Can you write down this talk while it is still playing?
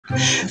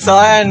So,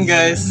 ayan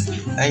guys.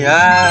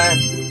 Ayan.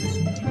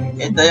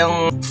 Ito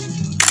yung...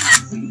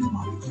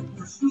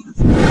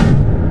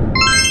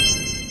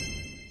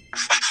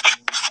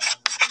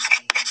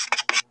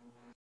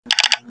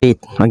 Wait,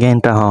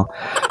 mag-enter ho.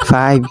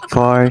 5,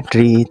 4,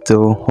 3,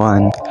 2,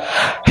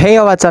 1. Hey,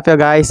 what's up you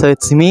guys? So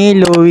it's me,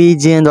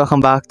 Luigi, and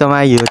welcome back to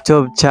my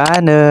YouTube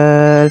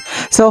channel.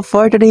 So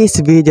for today's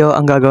video,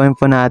 ang gagawin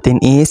po natin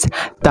is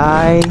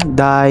tie,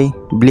 dye,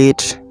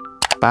 bleach,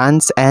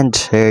 pants, and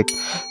shirt.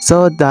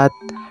 So that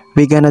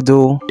we're gonna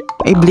do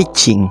a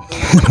bleaching.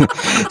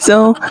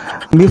 So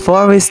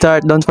before we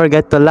start, don't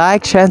forget to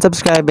like, share, and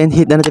subscribe, and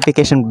hit the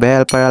notification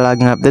bell para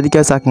laging update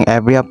ka sa aking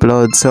every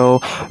upload. So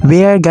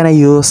we're gonna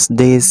use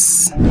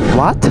this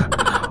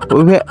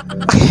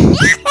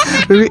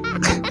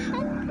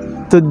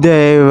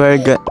today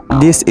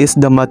this is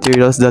the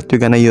materials that we're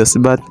gonna use,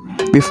 but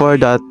before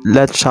that,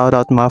 let's shout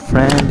out my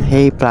friend.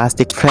 Hey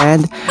plastic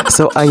friend.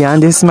 So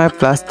ayan, this is my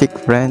plastic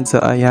friend.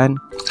 So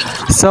ayan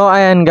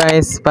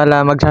guys,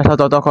 pala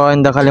mag-shoutout ako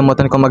and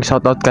nakalimutan ko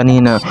mag-shoutout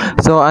kanina.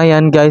 So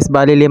ayan guys,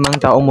 bali 5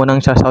 tao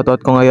munang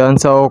shoutout ko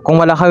ngayon. So kung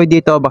wala kayo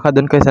dito, baka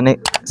doon kayo sa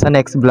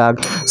next vlog.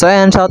 So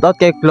ayan,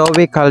 shoutout kay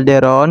Chloe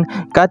Calderon,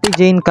 Kati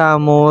Jane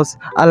Camus,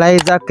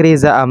 Eliza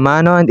Criza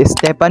Amano, and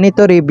Stephanie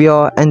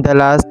Toribio, and the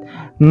last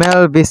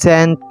Mel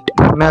Vicent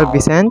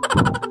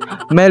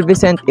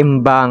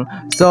Imbang.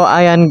 So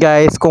ayan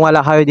guys, kung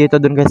wala kayo dito,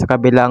 dun kayo sa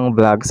kabilang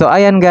vlog. So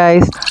ayan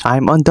guys,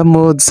 I'm on the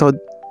mood. So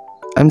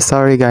I'm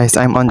sorry guys,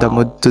 I'm on the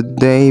mood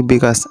today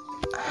because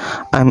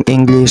I'm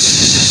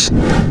Englishing.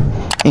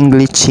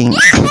 Bleaching.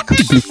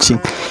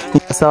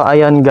 So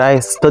ayan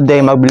guys,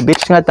 today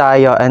mag-bleach nga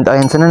tayo, and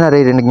ayan, sana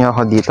naririnig nyo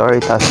ako dito or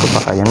itaas ko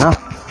pa kayo, no?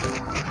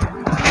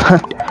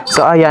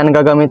 So ayan,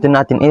 gagamitin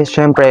natin is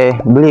syempre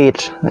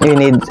bleach. You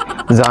need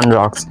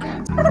Zonrox.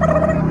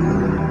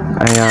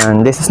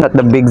 Ayan, this is not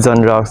the big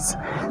Zonrox.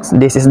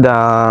 This is the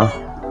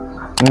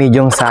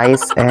medium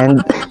size, and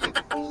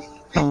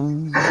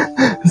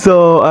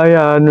so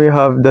ayan, we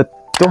have the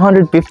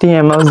 250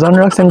 ml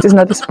Zonrox, and this is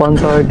not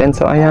sponsored. And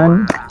so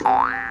ayan,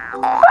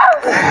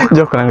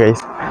 joke lang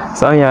guys.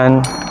 So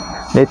ayan,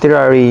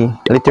 literary.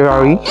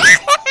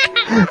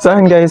 So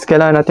ayan guys,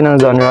 kailangan natin ng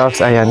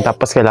Zonrox. Ayan,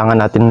 tapos kailangan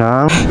natin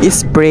ng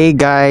spray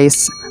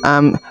guys.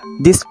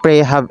 This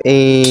spray have a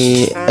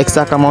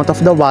exact amount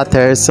of the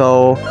water,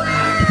 so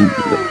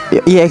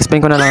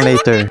i-explain ko na lang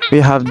later. We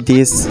have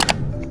this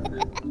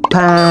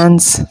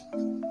pants.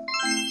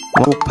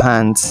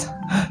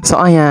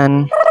 So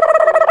ayan,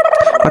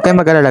 huwag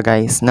kayong mag-alala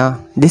guys, no?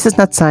 This is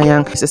not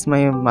sayang. This is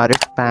my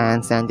mother's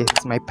pants and this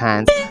is my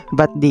pants.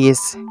 But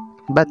this,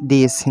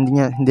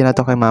 hindi na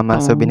to kay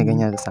mama, so binigay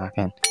niya sa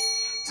akin.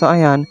 So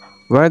ayan,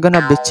 we're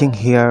gonna bleaching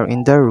here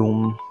in the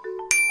room.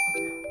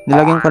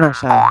 Nilagyan ko na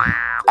siya.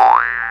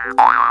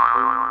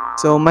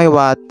 So may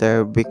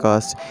water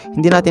because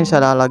hindi natin to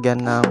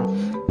lalagyan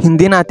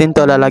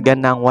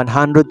ng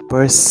 100%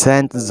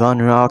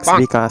 Zonrox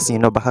because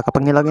baka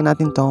kapag nilagyan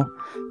natin to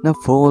na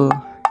full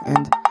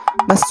and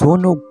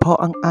masunog po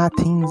ang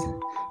ating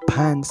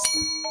pants.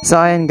 So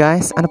ayan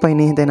guys, ano pa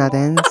hinihintay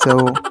natin?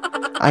 So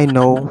I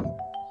know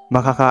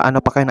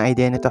makakaano pa kayo ng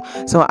idea nito.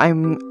 So I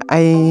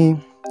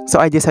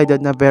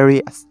decided na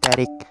very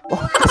aesthetic.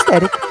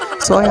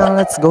 So ayan,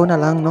 let's go na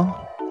lang, no?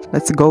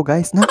 Let's go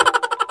guys, no?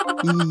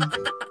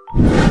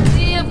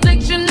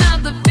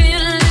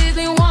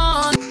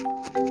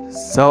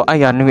 So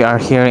ayan, we are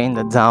here in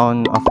the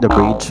down of the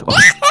bridge.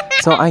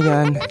 So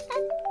ayan,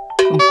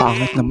 ang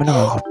pangit naman,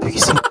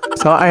 nakakapiksit.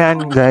 So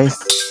ayan guys,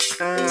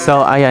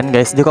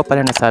 di ko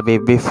pala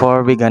nasabi,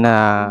 before we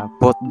gonna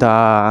put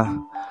the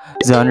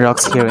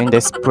Zonrox here in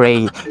the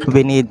spray,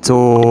 we need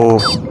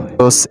to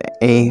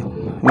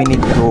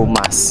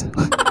mask.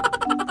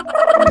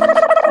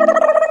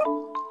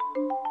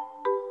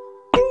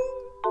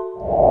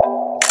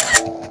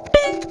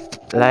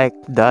 Like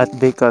that,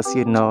 because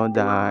the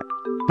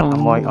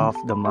amoy of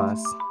the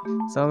mask.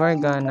 So we're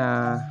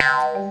gonna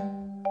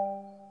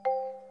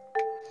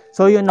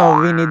we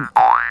need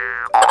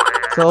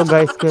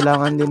guys,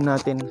 kailangan din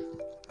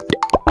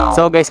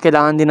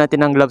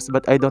natin ng gloves,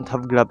 but I don't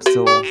have gloves,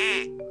 so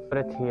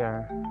put it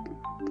here.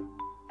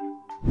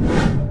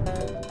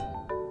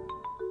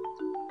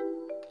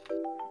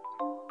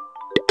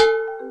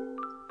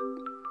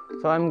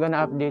 So I'm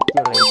gonna update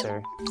you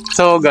later.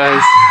 So guys,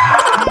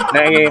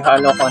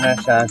 naihalo ko na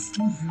siya.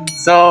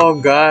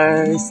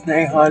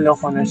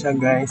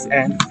 Guys,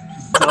 and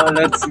so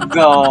let's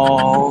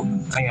go.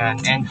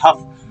 Ayan, and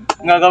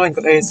ang gagawin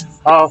ko is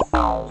half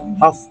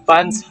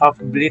pants, half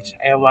bleach.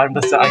 Ewan,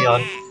 basta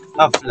ayon,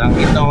 half lang.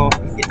 Ito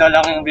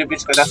lang yung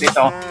bleach ko, tapos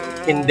ito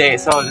hindi.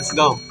 So let's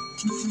go.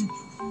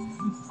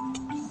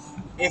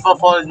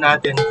 Ipo-fold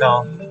natin to.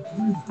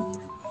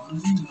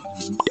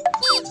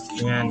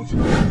 Ayan.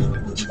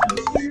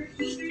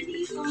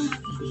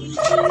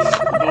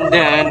 And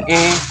then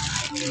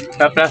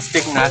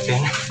pa-plastic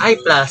natin. Ay,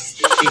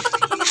 plastic.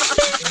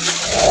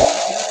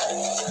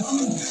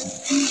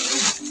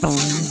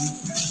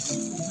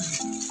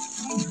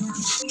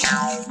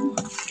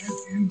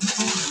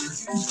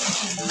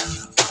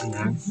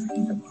 Ayan.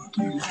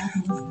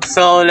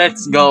 So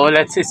let's go.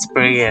 Let's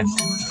spray it.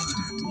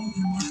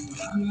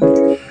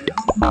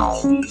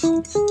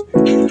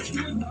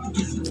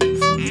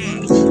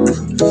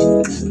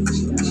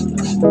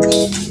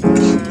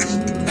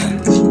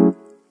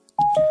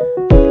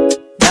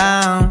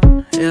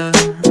 Down, yeah.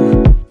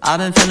 I've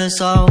been feeling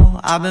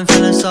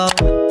so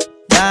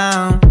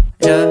down,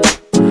 yeah.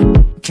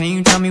 Can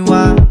you tell me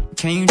why?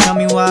 Can you tell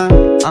me why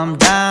I'm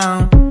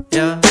down,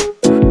 yeah.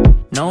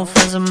 No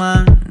friends of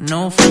mine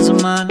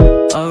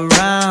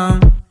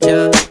around,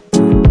 yeah.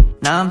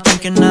 Now I'm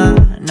thinking I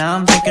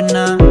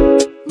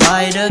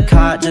might have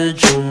caught the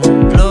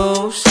June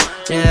blues.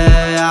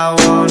 Yeah, I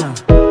wanna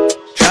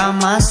drown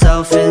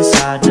myself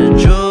inside the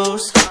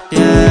juice.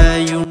 Yeah,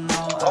 you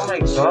know. Oh my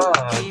god.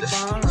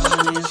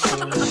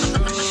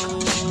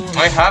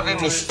 I have a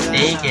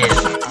mistake.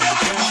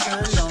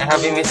 I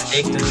have a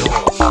mistake to do.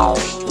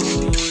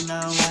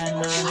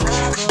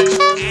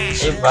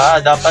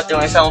 Diba? Dapat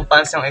yung isang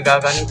pants yung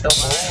igaganito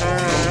ko.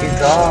 Oh my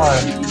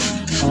god.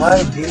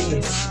 Why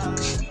this?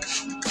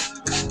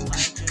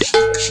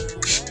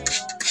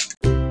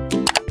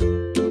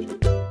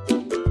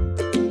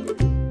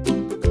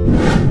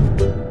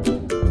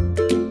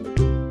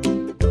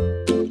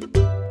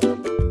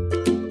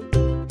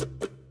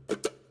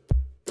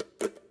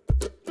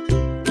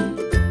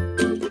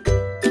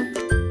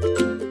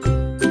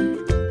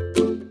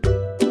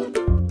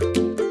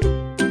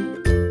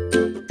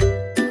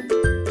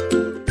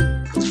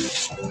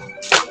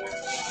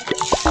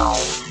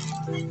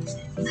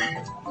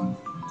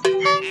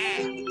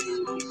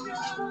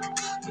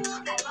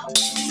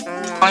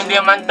 Kung hindi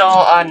man to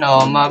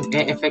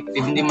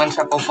mag-effective, hindi man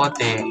siya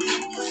puputi,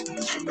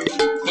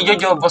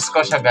 i-jojobos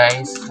ko siya,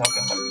 guys.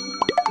 Okay.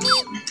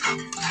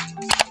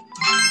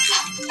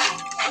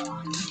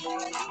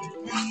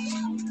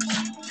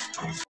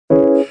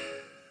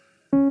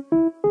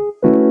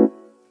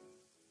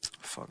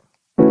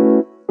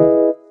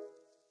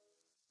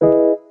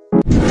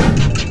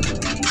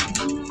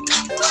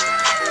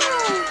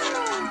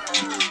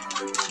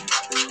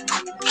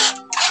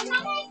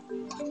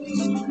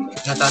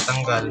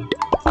 Natatanggal.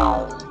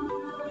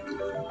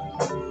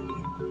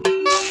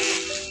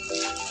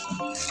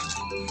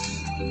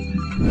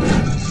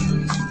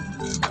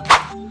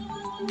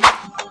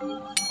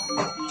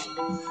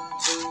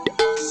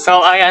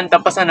 So ayan,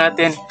 tapos na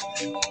natin.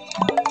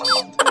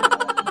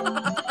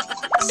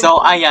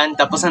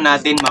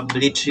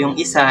 Ma-bleach yung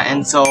isa,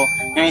 and so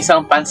yung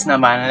isang pants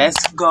naman,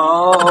 let's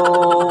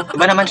go.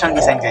 Iba naman siyang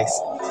design, guys.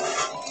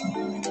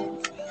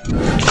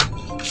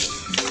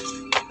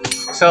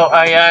 So,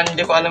 ayan,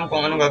 hindi ko alam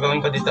kung anong gagawin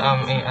ko dito.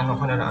 Ano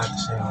ko na lang ito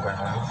siya yung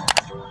gano'n.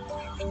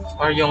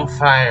 Or yung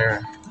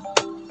fire.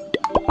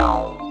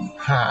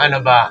 Ha,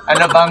 ano ba?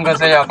 Ano ba ang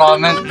gusto niyo?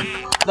 Comment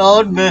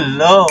down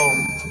below.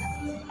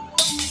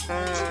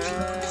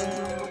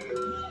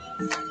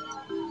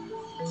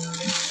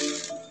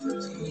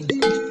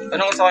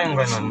 Anong gusto ko yung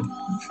gano'n?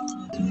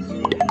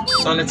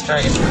 So, let's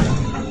try it.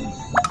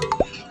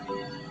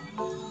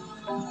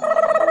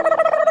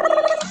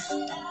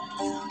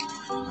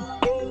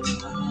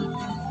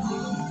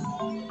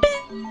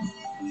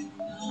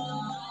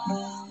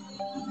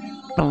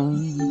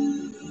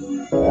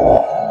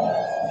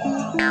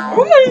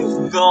 Oh my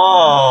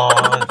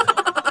god!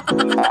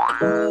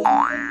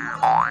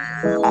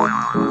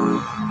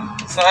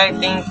 So I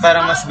think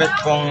para mas bet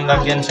kong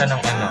lagyan siya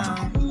ng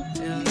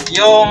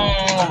yung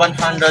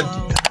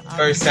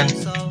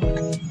 100%.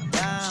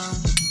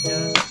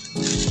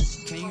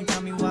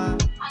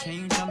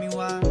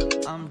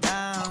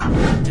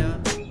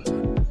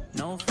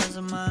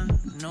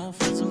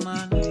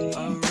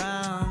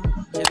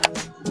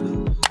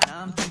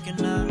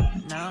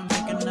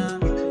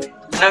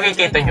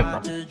 Nakikita niyo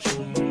pa?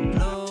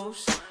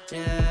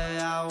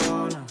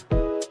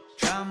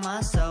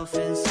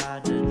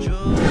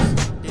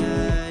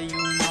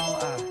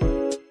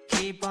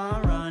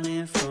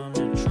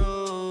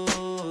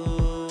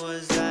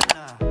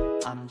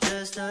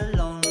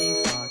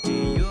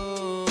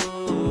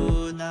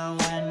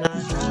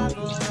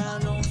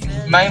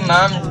 My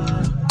mom,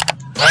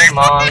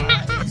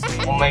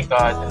 oh my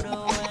god.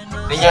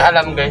 Hindi niya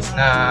alam, guys,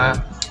 na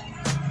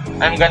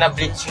I'm gonna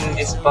bleaching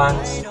this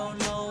pants.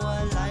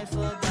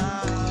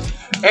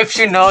 If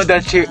she know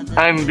that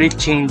I'm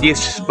bleaching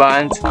this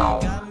pants,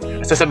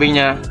 sasabihin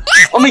niya,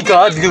 oh my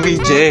god,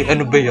 Luigi,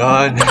 ano ba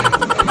yan?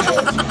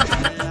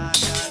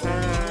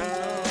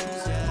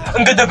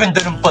 Ang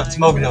ganda-ganda ng pants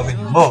mo, ginawin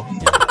mo.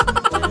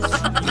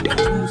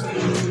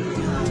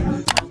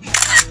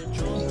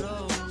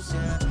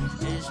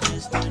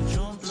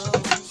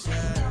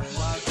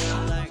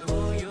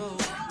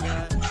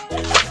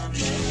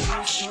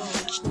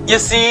 You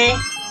see?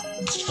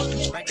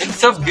 It's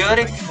so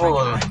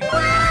beautiful.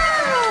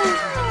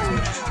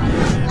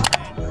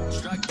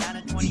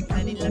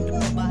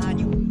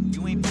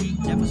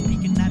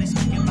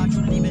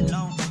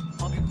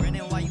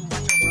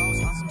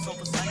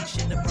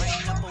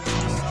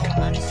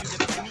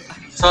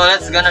 So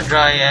let's gonna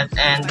dry it,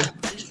 and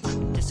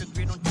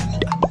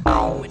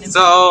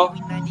so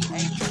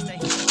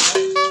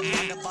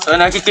So,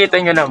 nakikita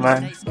nyo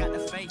naman.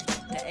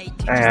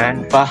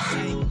 Ayan pa.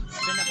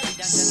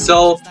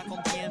 So,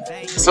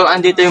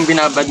 andito yung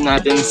binabad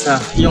natin sa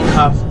yung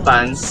half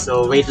pants.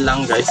 So, wait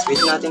lang guys.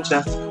 Wait natin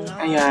siya.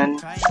 Ayan.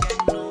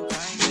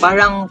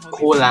 Parang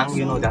kulang,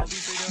 you know that.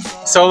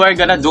 So, we're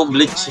gonna do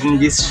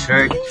bleaching this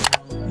shirt.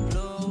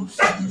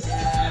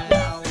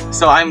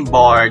 So, I'm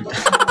bored.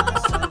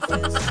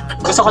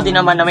 Gusto ko din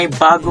naman na may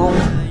bagong,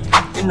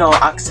 you know,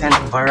 accent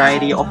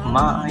variety of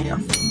my...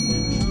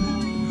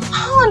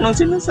 Anong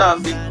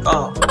sinasabi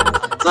ko?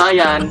 So,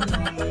 ayan.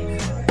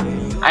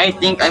 I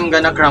think I'm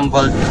gonna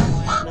crumble.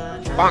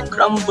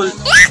 Crumble.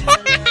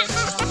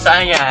 So,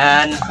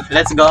 ayan.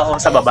 Let's go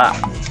sa baba.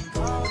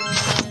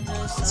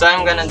 So,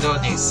 I'm gonna do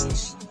this.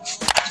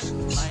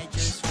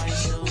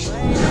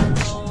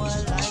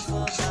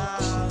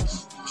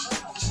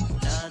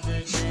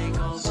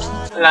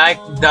 Like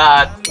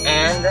that.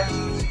 And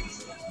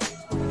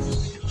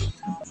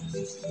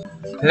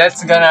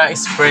let's gonna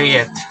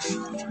spray it.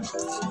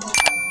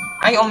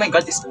 Ay, oh my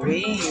god,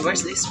 spray.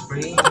 Where's the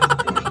spray?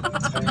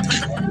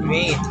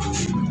 Wait.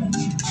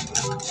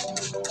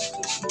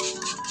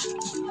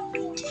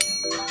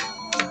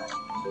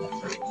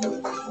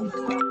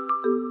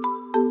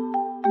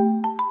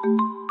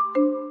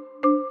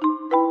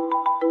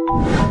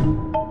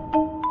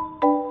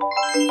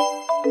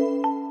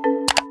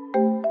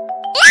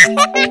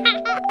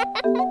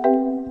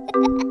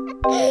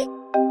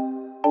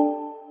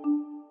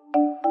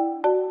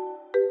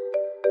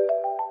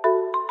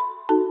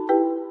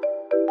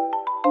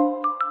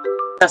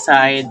 Sa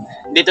side,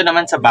 dito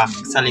naman sa back,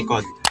 sa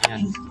likod.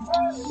 Ayan.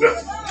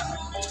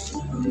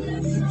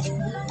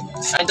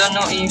 I don't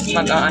know if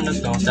mag-ano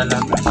to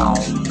talaga.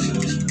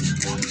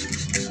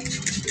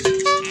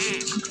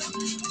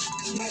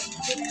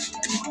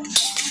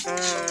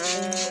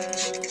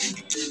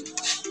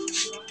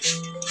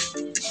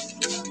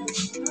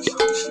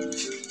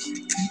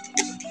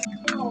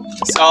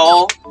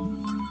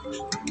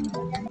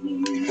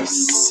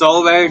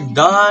 So we're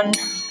done,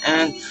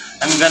 and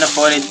I'm gonna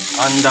put it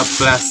on the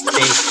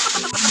plastic.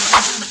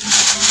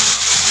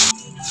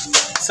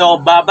 So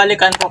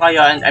babalikan ko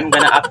kayo and I'm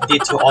gonna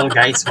update you all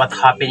guys what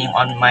happening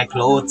on my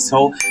clothes.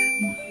 So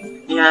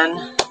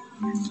yan,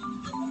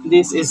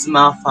 this is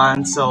my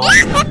fan, so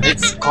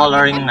it's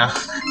coloring na.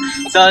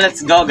 So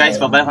let's go guys,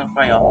 babalikan ko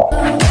kayo.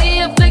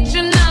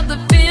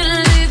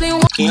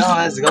 Yeah,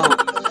 let's go.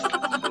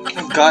 Oh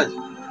my god.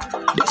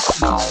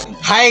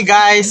 Hi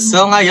guys!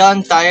 So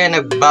ngayon tayo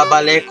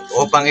nagbabalik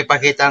upang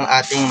ipakita ang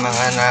ating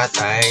mga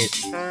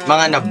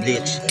mga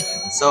na-bleach.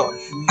 So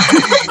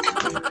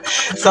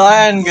so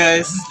ayan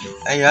guys.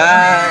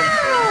 Ayan.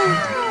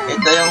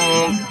 Ito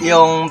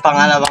yung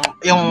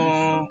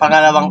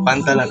pangalawang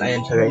pantalon.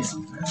 Ayan siya guys.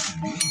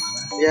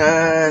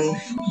 Ayan.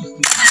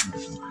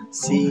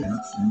 See.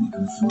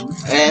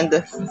 And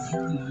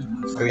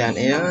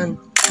ayan.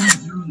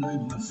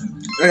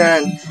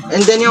 Ayan.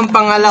 And then yung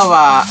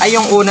pangalawa, ay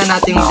yung una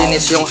nating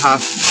dinis yung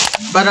half.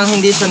 Parang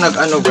hindi siya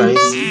nag-ano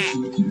guys.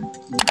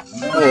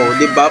 Oh,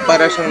 di ba?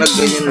 Para siyang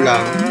nag-ganyan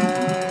lang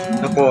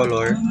na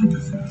color.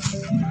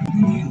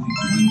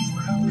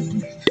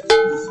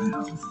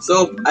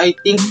 So, I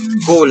think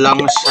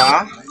kulang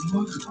siya.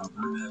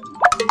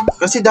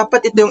 Kasi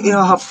dapat ito yung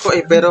ihahap ko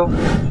eh, pero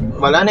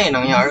wala na eh,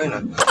 nangyari na.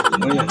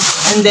 Ayan.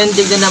 And then,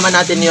 tignan naman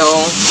natin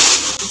yung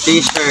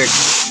t-shirt.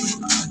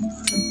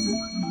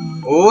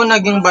 Oh,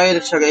 naging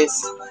violet siya guys.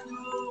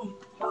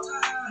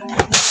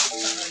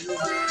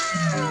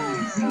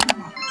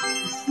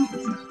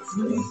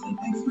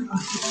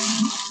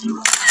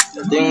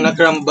 Ito yung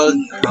na-crumbled.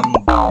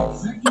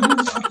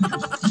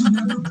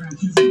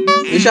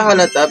 Hindi siya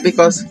halata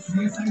because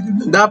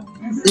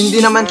hindi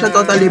naman siya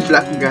totally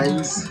black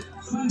guys.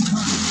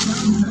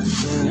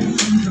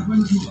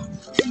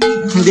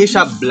 Hindi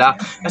siya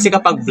black. Kasi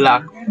kapag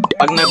black,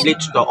 pag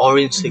na-bleach to,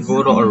 orange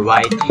siguro or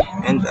white.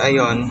 And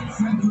ayun.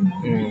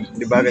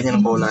 Diba ganyan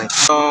ang kulay?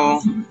 So,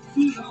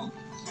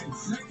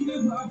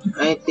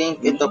 I think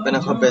ito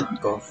pinakabet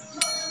ko.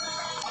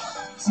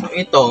 So,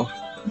 ito.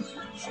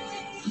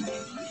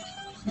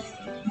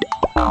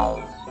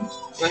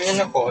 Ganyan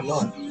na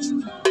color.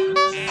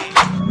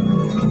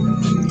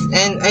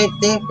 And I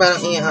think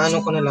parang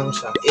i-ano ko na lang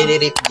siya.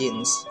 I-rip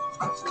jeans.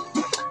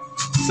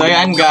 So,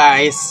 yan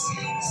guys.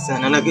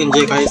 Sana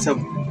nag-enjoy kayo sa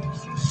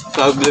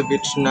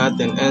pag-bleach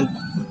natin. And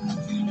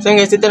so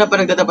guys, dito na pa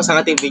nagtatapos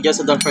ang ating video.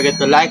 So don't forget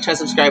to like, share,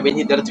 subscribe,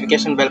 and hit the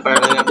notification bell para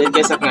lang update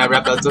guys sa mga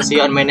upload. So see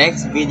you on my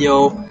next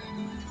video.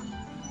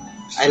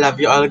 I love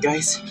you all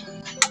guys.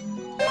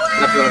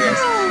 Love you all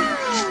guys.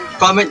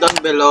 Comment down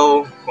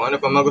below kung ano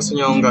pa mga gusto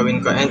nyo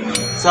gawin ko. And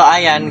so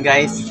ayan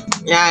guys.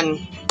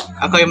 Yan.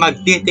 Ako yung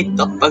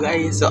magti-tiktok pa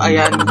guys. So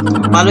ayan.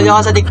 Follow nyo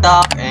ako sa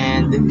TikTok.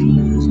 And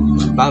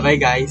bye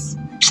bye guys.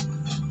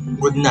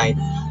 Good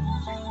night.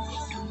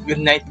 Good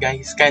night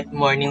guys, kahit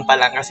morning pa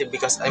lang kasi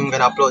because I'm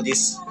gonna upload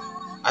this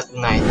at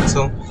night.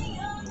 So,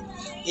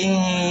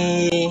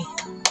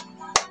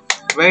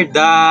 we're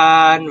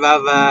done. Bye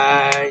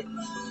bye.